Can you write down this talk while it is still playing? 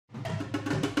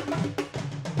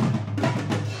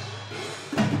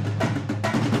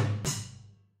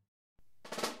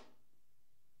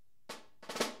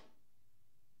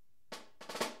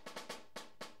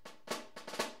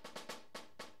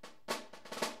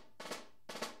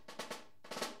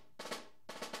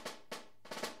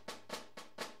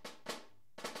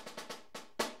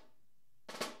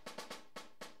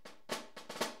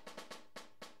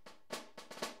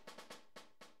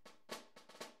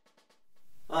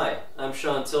I'm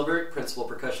Shaun Tilburg, principal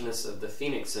percussionist of the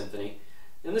Phoenix Symphony,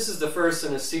 and this is the first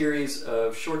in a series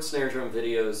of short snare drum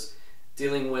videos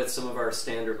dealing with some of our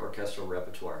standard orchestral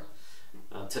repertoire.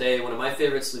 Today, one of my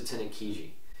favorites, Lieutenant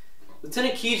Kije.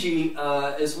 Lieutenant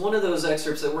Kije is one of those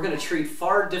excerpts that we're going to treat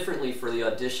far differently for the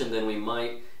audition than we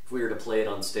might if we were to play it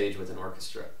on stage with an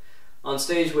orchestra. On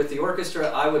stage with the orchestra,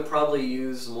 I would probably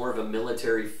use more of a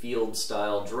military field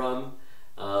style drum,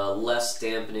 less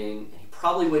dampening. He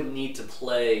probably wouldn't need to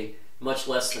play much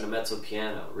less than a mezzo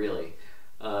piano, really.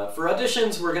 For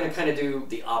auditions, we're going to kind of do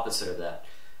the opposite of that.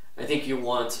 I think you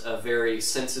want a very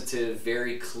sensitive,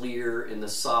 very clear in the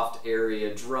soft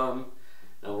area drum.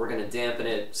 We're going to dampen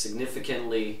it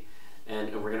significantly,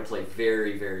 and we're going to play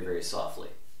very, very, very softly.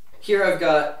 Here I've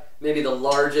got maybe the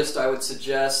largest I would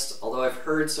suggest, although I've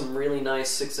heard some really nice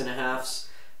 6.5s.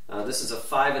 This is a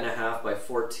 5.5 by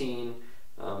 14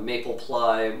 maple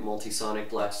ply multisonic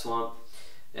black swamp,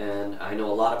 and I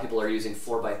know a lot of people are using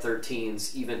 4 by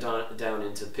 13s, even down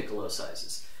into piccolo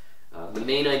sizes. The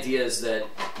main idea is that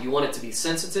you want it to be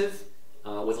sensitive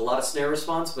with a lot of snare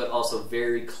response, but also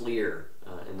very clear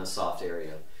in the soft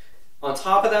area. On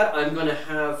top of that, I'm going to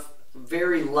have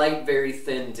very light, very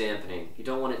thin dampening. You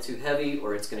don't want it too heavy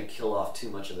or it's going to kill off too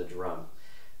much of the drum.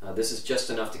 This is just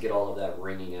enough to get all of that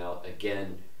ringing out,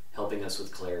 again, helping us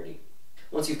with clarity.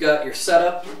 Once you've got your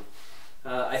setup,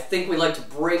 I think we like to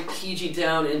break Kije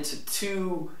down into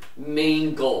two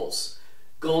main goals.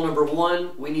 Goal number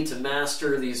one, we need to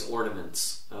master these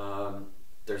ornaments.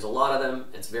 There's a lot of them,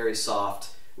 it's very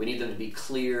soft. We need them to be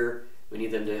clear, we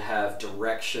need them to have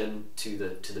direction to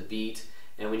the beat,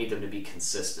 and we need them to be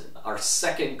consistent. Our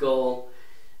second goal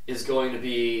is going to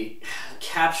be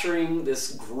capturing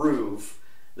this groove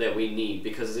that we need,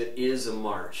 because it is a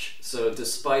march. So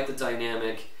despite the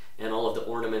dynamic and all of the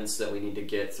ornaments that we need to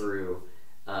get through,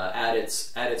 at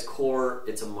its core,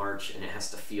 it's a march and it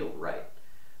has to feel right.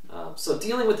 So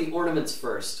dealing with the ornaments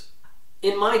first.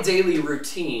 In my daily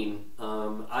routine,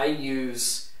 I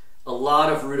use a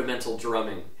lot of rudimental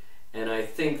drumming, and I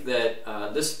think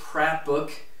that this Pratt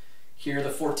book here,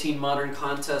 the 14 Modern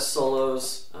Contest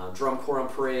Solos, Drum Corps on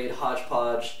Parade,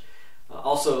 Hodgepodge,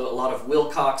 also a lot of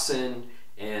Wilcoxon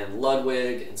and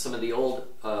Ludwig and some of the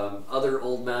other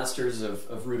old masters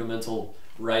of rudimental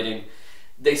writing.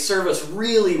 They serve us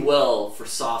really well for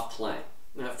soft playing.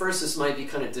 Now, at first this might be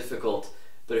kind of difficult,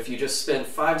 but if you just spend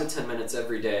 5 to 10 minutes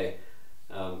every day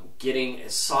getting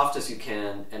as soft as you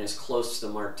can and as close to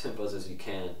the marked tempos as you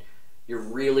can, you're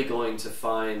really going to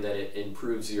find that it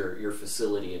improves your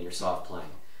facility in your soft playing.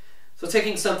 So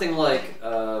taking something like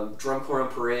Drum Corps on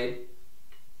Parade,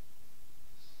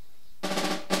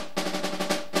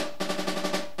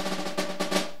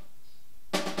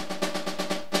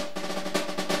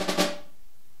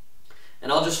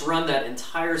 and I'll just run that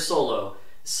entire solo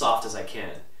as soft as I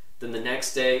can. Then the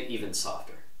next day, even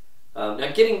softer.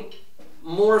 Now getting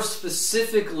more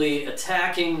specifically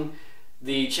attacking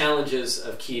the challenges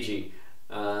of Kije,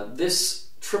 this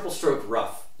triple stroke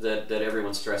rough that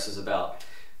everyone stresses about.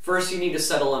 First, you need to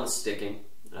settle on sticking.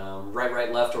 Right,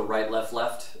 right, left, or right, left,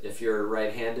 left. If you're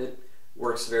right-handed,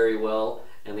 works very well,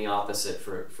 and the opposite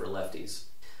for lefties.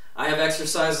 I have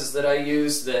exercises that I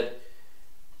use that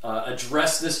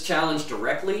address this challenge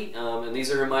directly, and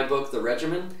these are in my book, The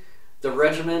Regimen. The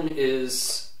Regimen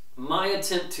is my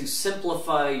attempt to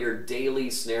simplify your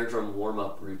daily snare drum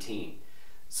warm-up routine.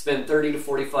 Spend 30 to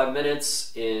 45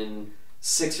 minutes in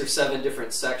 6 or 7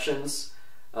 different sections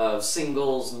of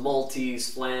singles, multis,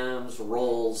 flams,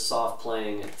 rolls, soft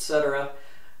playing, etc.,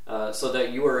 so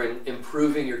that you are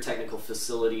improving your technical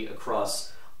facility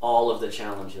across all of the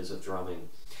challenges of drumming.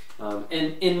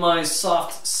 And in my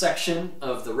soft section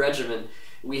of the regimen,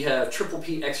 we have Triple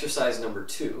P exercise number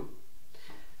 2,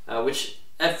 which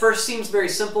at first seems very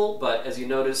simple, but as you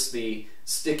notice the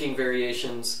sticking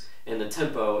variations and the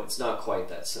tempo, it's not quite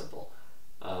that simple.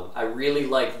 I really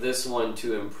like this one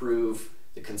to improve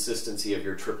the consistency of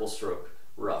your triple stroke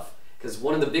rough, because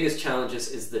one of the biggest challenges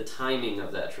is the timing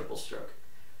of that triple stroke.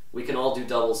 We can all do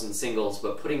doubles and singles,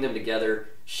 but putting them together,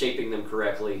 shaping them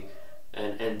correctly,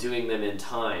 and doing them in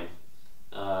time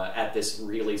at this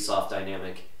really soft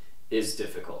dynamic is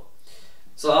difficult.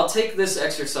 So I'll take this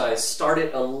exercise, start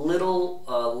it a little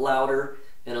louder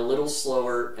and a little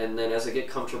slower, and then as I get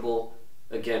comfortable,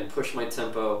 again, push my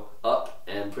tempo up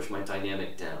and push my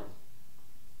dynamic down.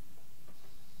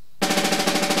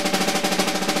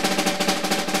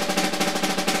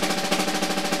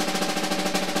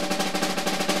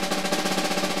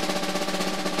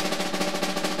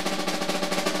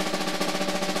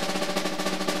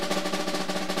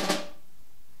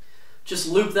 Just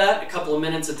loop that a couple of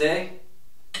minutes a day.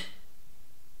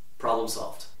 Problem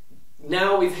solved.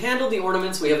 now we've handled the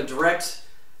ornaments, we have a direct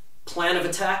plan of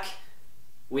attack.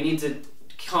 We need to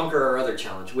conquer our other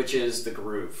challenge, which is the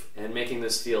groove, and making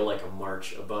this feel like a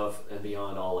march above and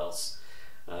beyond all else.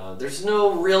 There's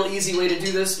no real easy way to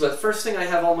do this, but first thing I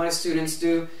have all my students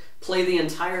do, play the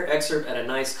entire excerpt at a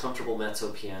nice, comfortable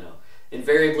mezzo piano.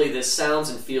 Invariably, this sounds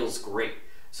and feels great.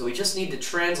 So we just need to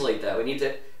translate that. We need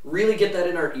to really get that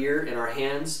in our ear, in our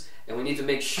hands, and we need to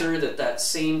make sure that that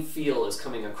same feel is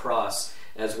coming across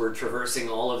as we're traversing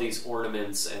all of these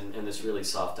ornaments and this really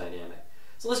soft dynamic.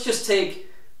 So let's just take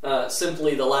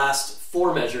simply the last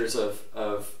 4 measures of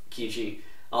Kije.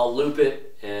 I'll loop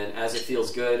it, and as it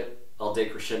feels good, I'll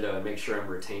decrescendo and make sure I'm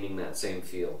retaining that same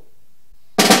feel.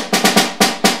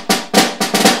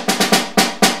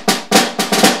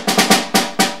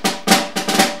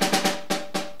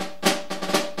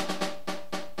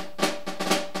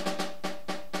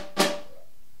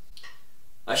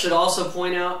 I should also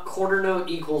point out, quarter note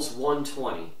equals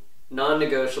 120.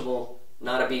 Non-negotiable,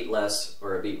 not a beat less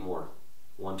or a beat more.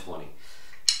 120.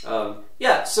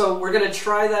 Yeah, so we're going to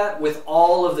try that with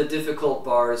all of the difficult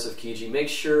bars of Kije. Make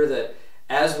sure that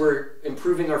as we're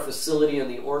improving our facility on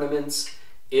the ornaments,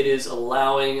 it is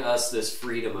allowing us this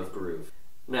freedom of groove.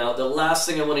 Now, the last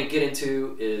thing I want to get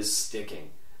into is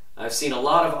sticking. I've seen a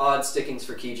lot of odd stickings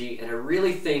for Kije, and I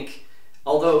really think,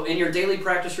 although in your daily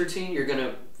practice routine you're going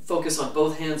to focus on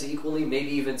both hands equally, maybe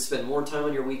even spend more time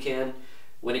on your weekend,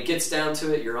 when it gets down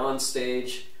to it, you're on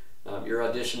stage, you're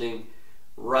auditioning,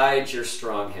 ride your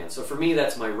strong hand. So for me,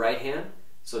 that's my right hand.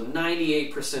 So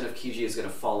 98% of Kije is going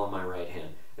to fall on my right hand.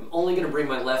 I'm only going to bring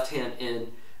my left hand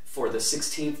in for the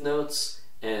 16th notes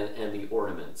and the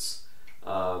ornaments.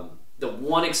 The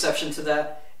one exception to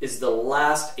that is the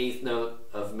last 8th note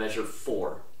of measure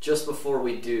 4, just before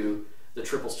we do the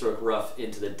triple stroke rough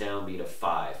into the downbeat of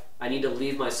 5. I need to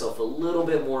leave myself a little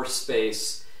bit more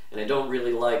space, and I don't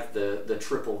really like the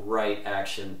triple right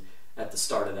action at the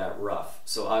start of that rough.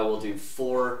 So I will do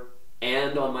 4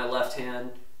 and on my left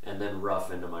hand, and then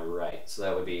rough into my right. So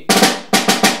that would be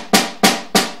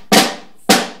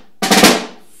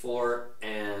 4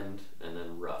 and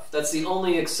then rough. That's the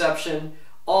only exception.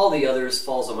 All the others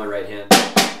falls on my right hand.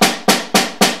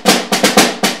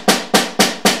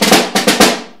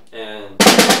 And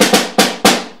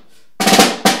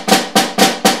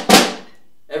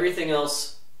everything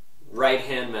else, right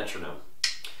hand metronome.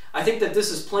 I think that this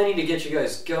is plenty to get you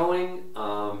guys going.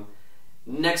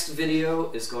 Next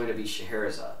video is going to be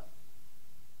Scheherazade.